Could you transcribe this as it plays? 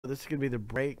This is going to be the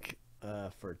break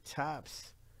for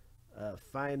Topps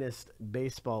Finest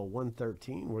Baseball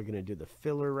 113. We're going to do the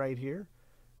filler right here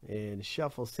and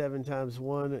shuffle 7 times.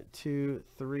 1, 2,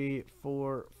 3,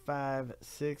 4, 5,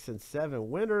 6, and 7.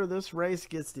 Winner of this race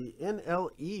gets the NL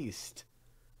East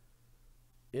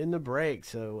in the break.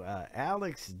 So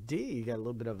Alex D got a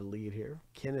little bit of a lead here.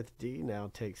 Kenneth D now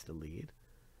takes the lead.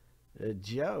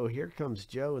 Joe, here comes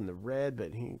Joe in the red,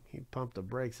 but he pumped the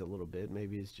brakes a little bit.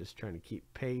 Maybe he's just trying to keep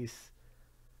pace.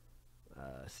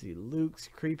 See Luke's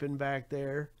creeping back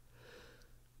there.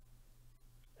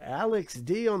 Alex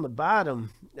D on the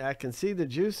bottom. I can see the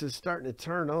juice is starting to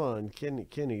turn on. Can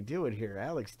he do it here?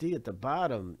 Alex D at the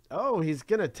bottom. Oh, he's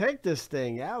going to take this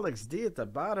thing. Alex D at the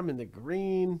bottom in the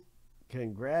green.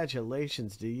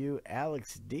 Congratulations to you,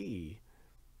 Alex D.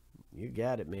 You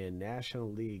got it, man.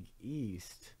 National League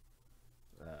East.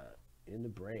 In the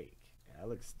break,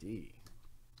 Alex D.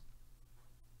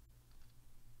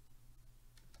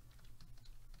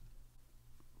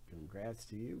 Congrats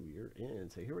to you. You're in.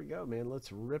 So here we go, man.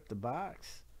 Let's rip the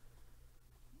box.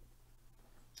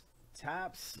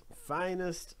 Topps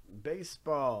Finest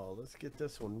Baseball. Let's get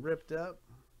this one ripped up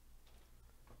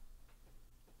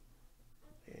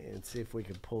and see if we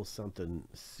can pull something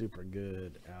super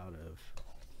good out of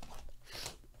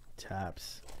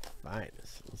Topps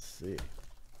Finest. Let's see.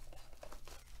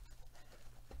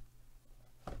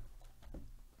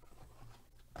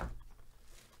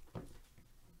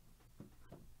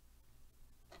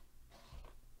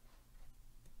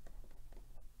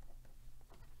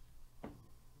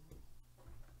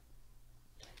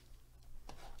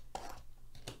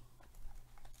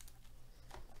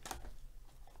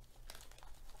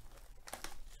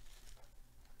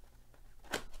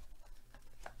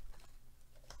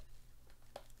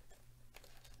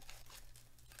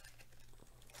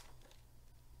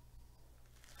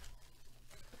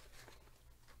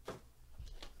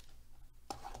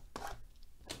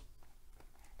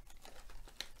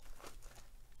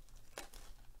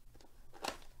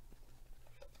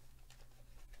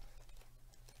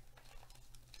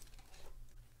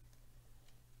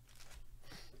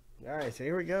 All right, so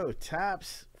here we go.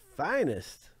 Topps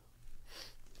Finest.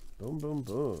 Boom, boom,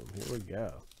 boom. Here we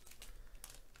go.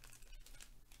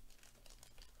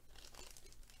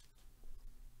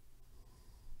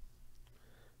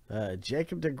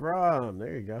 Jacob deGrom.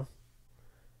 There you go.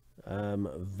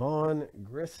 Vaughn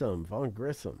Grissom.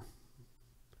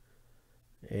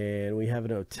 And we have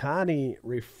an Ohtani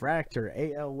refractor.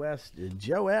 AL West.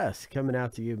 Joe S. coming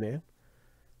out to you, man.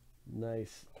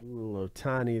 Nice little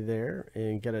Ohtani there.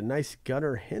 And got a nice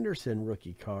Gunnar Henderson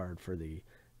rookie card for the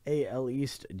AL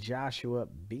East. Joshua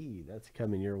B. That's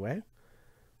coming your way.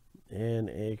 And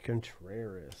a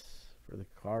Contreras for the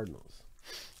Cardinals.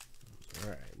 All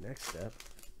right, next up.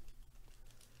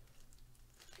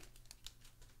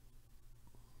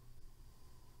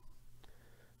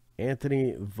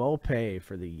 Anthony Volpe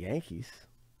for the Yankees.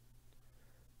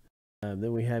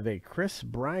 Then we have a Chris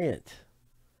Bryant.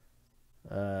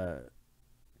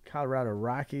 Colorado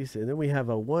Rockies. And then we have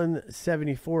a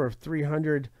 174 of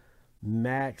 300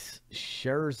 Max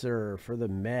Scherzer for the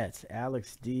Mets.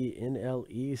 Alex D, NL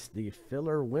East, the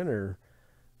filler winner.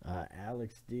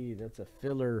 Alex D, that's a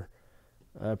filler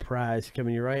prize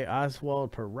coming your way.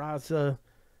 Oswald Peraza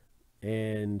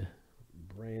and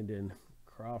Brandon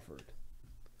Crawford.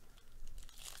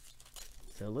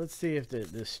 So let's see if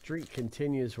the streak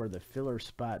continues where the filler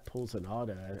spot pulls an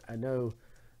auto. I know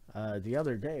the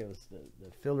other day it was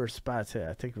the filler spots.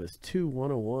 I think it was 2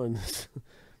 101s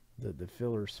that the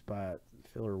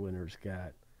filler winners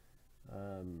got.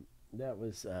 That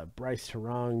was Bryce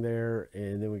Terang there,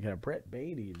 and then we got a Brett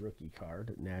Beatty rookie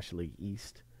card, National League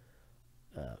East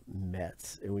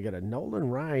Mets, and we got a Nolan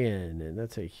Ryan, and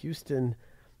that's a Houston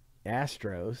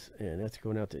Astros, and that's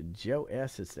going out to Joe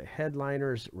S. It's the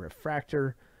Headliners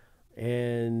refractor,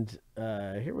 and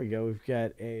here we go. We've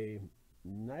got a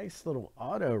nice little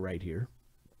auto right here,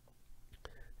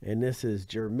 and this is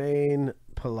Jermaine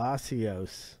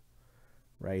Palacios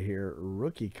right here,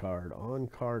 rookie card, on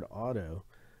card auto,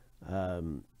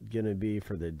 gonna be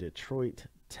for the Detroit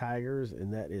Tigers,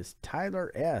 and that is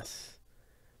Tyler S.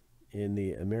 in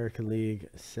the American League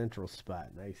Central spot.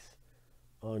 Nice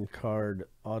on card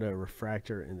auto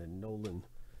refractor in the Nolan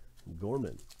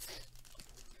Gorman.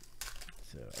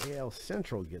 So AL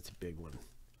Central gets a big one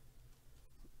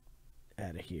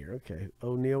out of here. Okay,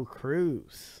 O'Neal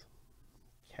Cruz,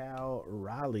 Cal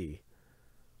Raleigh.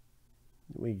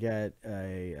 We got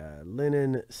a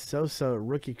Lennon Sosa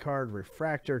rookie card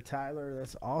refractor. Tyler,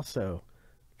 that's also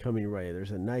coming your way. There's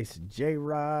a nice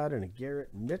J-Rod and a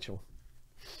Garrett Mitchell.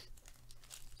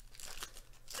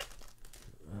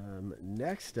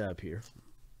 Next up here,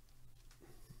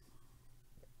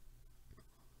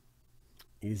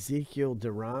 Ezekiel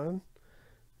Duran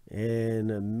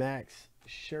and Max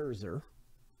Scherzer.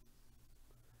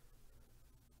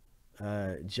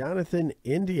 Jonathan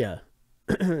India,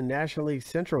 National League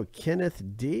Central, Kenneth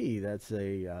D. That's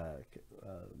a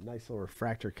nice little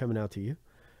refractor coming out to you.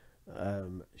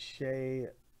 Shea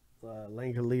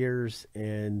Langoliers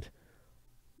and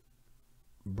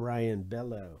Brian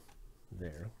Bello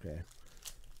there. Okay.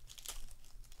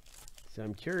 So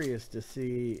I'm curious to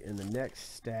see in the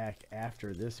next stack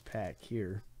after this pack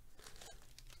here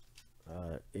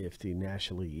if the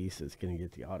National League East is going to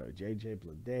get the auto. J.J.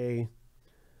 Bleday,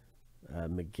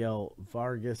 Miguel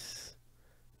Vargas,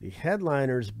 the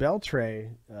headliners,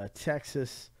 Beltre,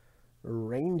 Texas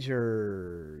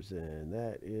Rangers, and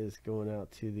that is going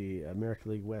out to the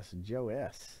American League West, Joe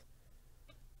S.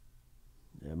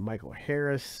 Michael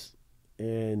Harris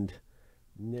and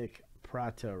Nick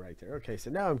Prato right there. Okay,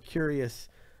 so now I'm curious.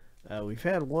 We've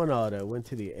had one auto, went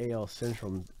to the AL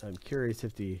Central. I'm curious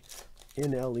if the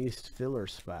NL East filler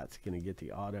spot's going to get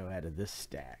the auto out of this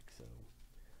stack. So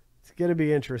it's going to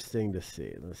be interesting to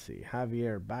see. Let's see.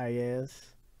 Javier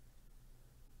Baez.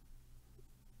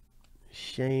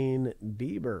 Shane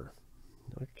Bieber.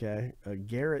 Okay. A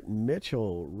Garrett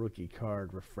Mitchell rookie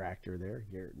card refractor there.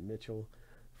 Garrett Mitchell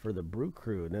for the Brew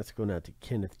Crew. And that's going out to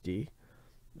Kenneth D.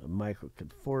 Michael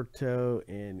Conforto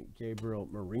and Gabriel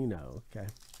Marino. Okay.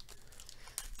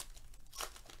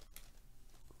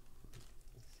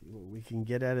 Let's see what we can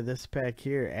get out of this pack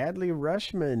here. Adley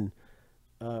Rushman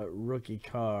rookie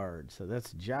card. So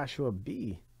that's Joshua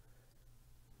B.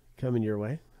 coming your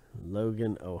way.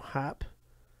 Logan O'Hop.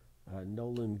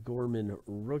 Nolan Gorman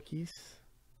rookies.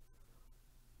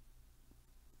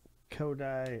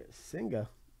 Kodai Senga.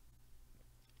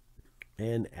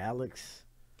 And Alex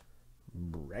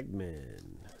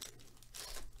Bregman.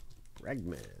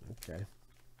 Okay.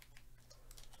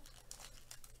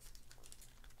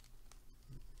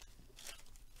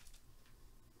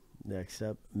 Next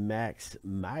up, Max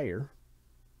Meyer.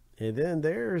 And then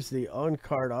there's the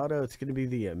on-card auto. It's going to be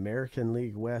the American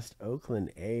League West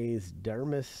Oakland A's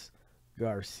Dermis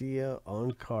Garcia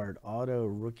on-card auto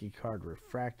rookie card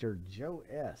refractor, Joe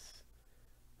S.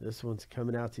 This one's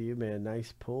coming out to you, man.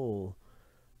 Nice pull.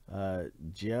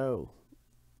 Joe,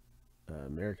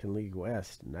 American League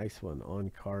West. Nice one.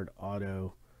 On-card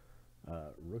auto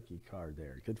rookie card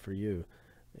there. Good for you.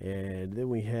 And then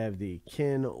we have the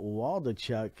Ken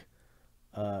Waldachuk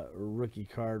rookie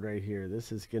card right here.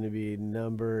 This is going to be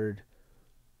numbered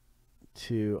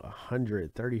to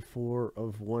 100. 34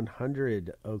 of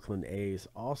 100 Oakland A's.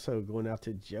 Also going out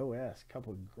to Joe S.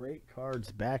 Couple great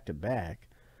cards back to back.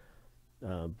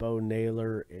 Bo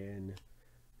Naylor and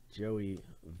Joey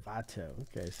Votto.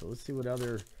 Okay, so let's see what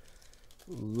other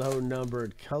low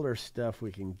numbered color stuff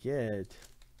we can get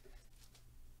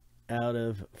out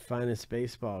of Finest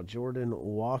Baseball. Jordan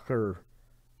Walker,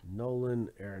 Nolan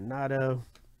Arenado,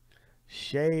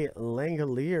 Shea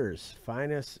Langoliers,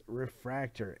 Finest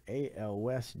Refractor, AL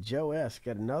West. Joe S.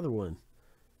 got another one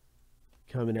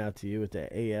coming out to you with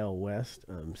the AL West.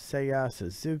 Seiya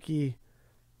Suzuki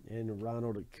and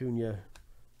Ronald Acuna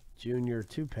Jr.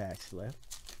 2 packs left.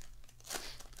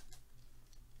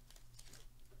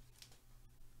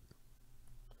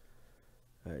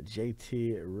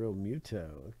 JT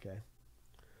Realmuto. Okay.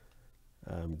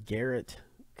 Garrett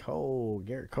Cole.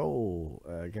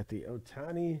 Got the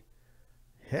Ohtani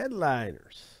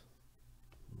headliners.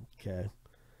 Okay.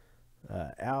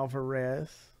 Alvarez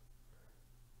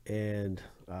and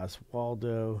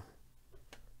Oswaldo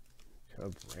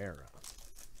Cabrera.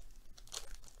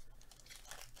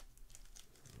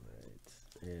 Right.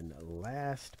 And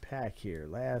last pack here.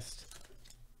 Last,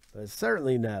 but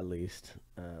certainly not least.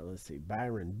 Let's see.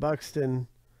 Byron Buxton.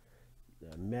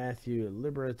 Matthew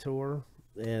Liberator.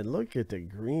 And look at the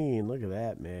green. Look at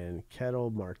that, man.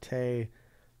 Kettle Marte.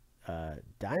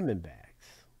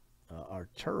 Diamondbacks.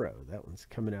 Arturo. That one's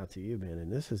coming out to you, man.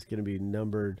 And this is going to be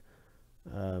numbered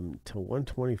to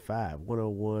 125.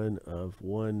 101 of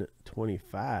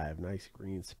 125. Nice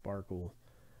green sparkle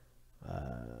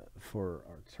for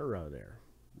Arturo there.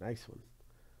 Nice one.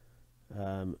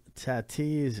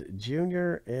 Tatis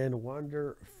Jr. and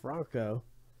Wander Franco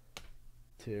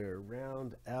to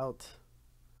round out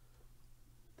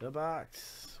the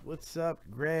box. What's up,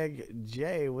 Greg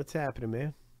J? What's happening,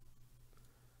 man?